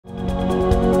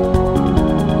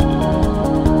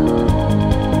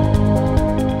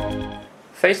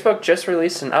Facebook just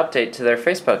released an update to their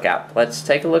Facebook app. Let's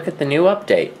take a look at the new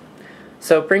update.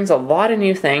 So it brings a lot of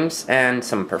new things and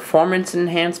some performance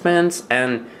enhancements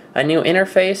and a new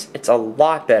interface. It's a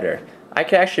lot better. I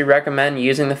could actually recommend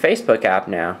using the Facebook app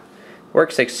now.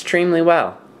 Works extremely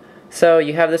well. So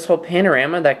you have this whole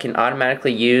panorama that can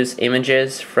automatically use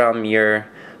images from your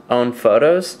own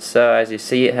photos. So as you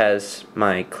see, it has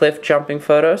my cliff jumping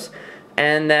photos.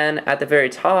 And then at the very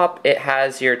top, it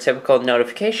has your typical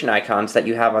notification icons that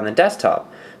you have on the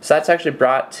desktop. So that's actually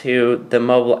brought to the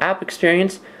mobile app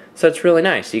experience. So it's really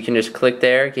nice. You can just click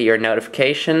there, get your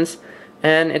notifications,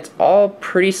 and it's all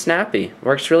pretty snappy.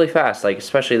 Works really fast, like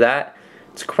especially that.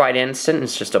 It's quite instant.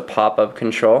 It's just a pop-up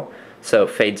control. So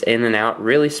it fades in and out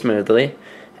really smoothly.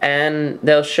 And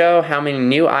they'll show how many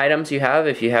new items you have.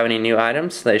 If you have any new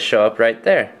items, they show up right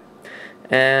there.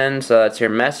 And so that's your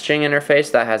messaging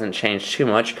interface. That hasn't changed too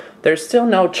much. There's still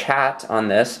no chat on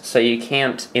this, so you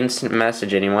can't instant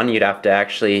message anyone. You'd have to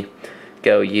actually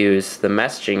go use the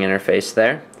messaging interface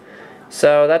there.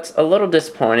 So that's a little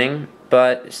disappointing,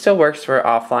 but it still works for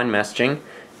offline messaging.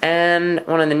 And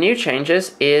one of the new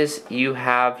changes is you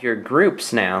have your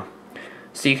groups now.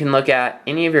 So you can look at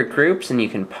any of your groups and you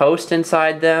can post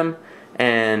inside them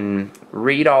and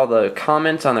read all the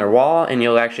comments on their wall, and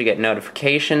you'll actually get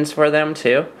notifications for them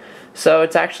too. So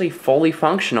it's actually fully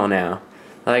functional now.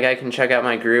 Like, I can check out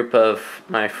my group of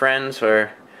my friends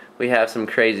where we have some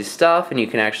crazy stuff, and you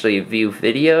can actually view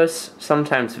videos.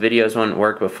 Sometimes videos wouldn't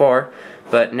work before,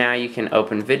 but now you can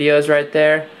open videos right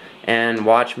there and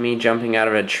watch me jumping out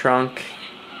of a trunk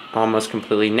almost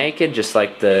completely naked, just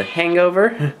like The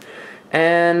Hangover.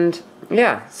 And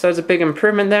yeah, so it's a big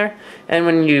improvement there. And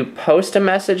when you post a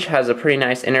message, it has a pretty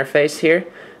nice interface here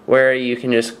where you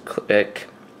can just click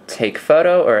take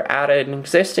photo or add an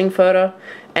existing photo,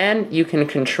 and you can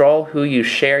control who you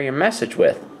share your message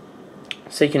with.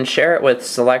 So you can share it with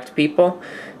select people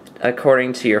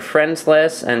according to your friends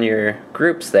list and your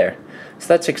groups there. So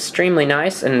that's extremely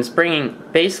nice, and it's bringing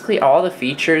basically all the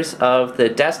features of the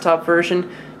desktop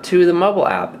version to the mobile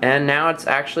app, and now it's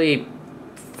actually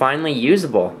finally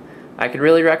usable. I could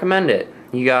really recommend it.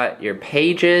 You got your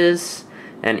pages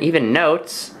and even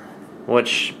notes,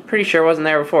 which pretty sure wasn't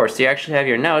there before. So you actually have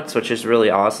your notes, which is really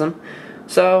awesome.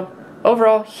 So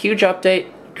overall, huge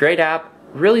update, great app,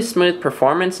 really smooth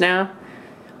performance now,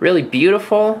 really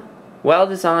beautiful, well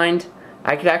designed.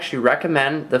 I could actually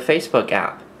recommend the Facebook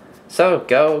app. So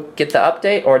go get the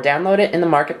update or download it in the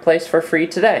marketplace for free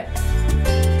today.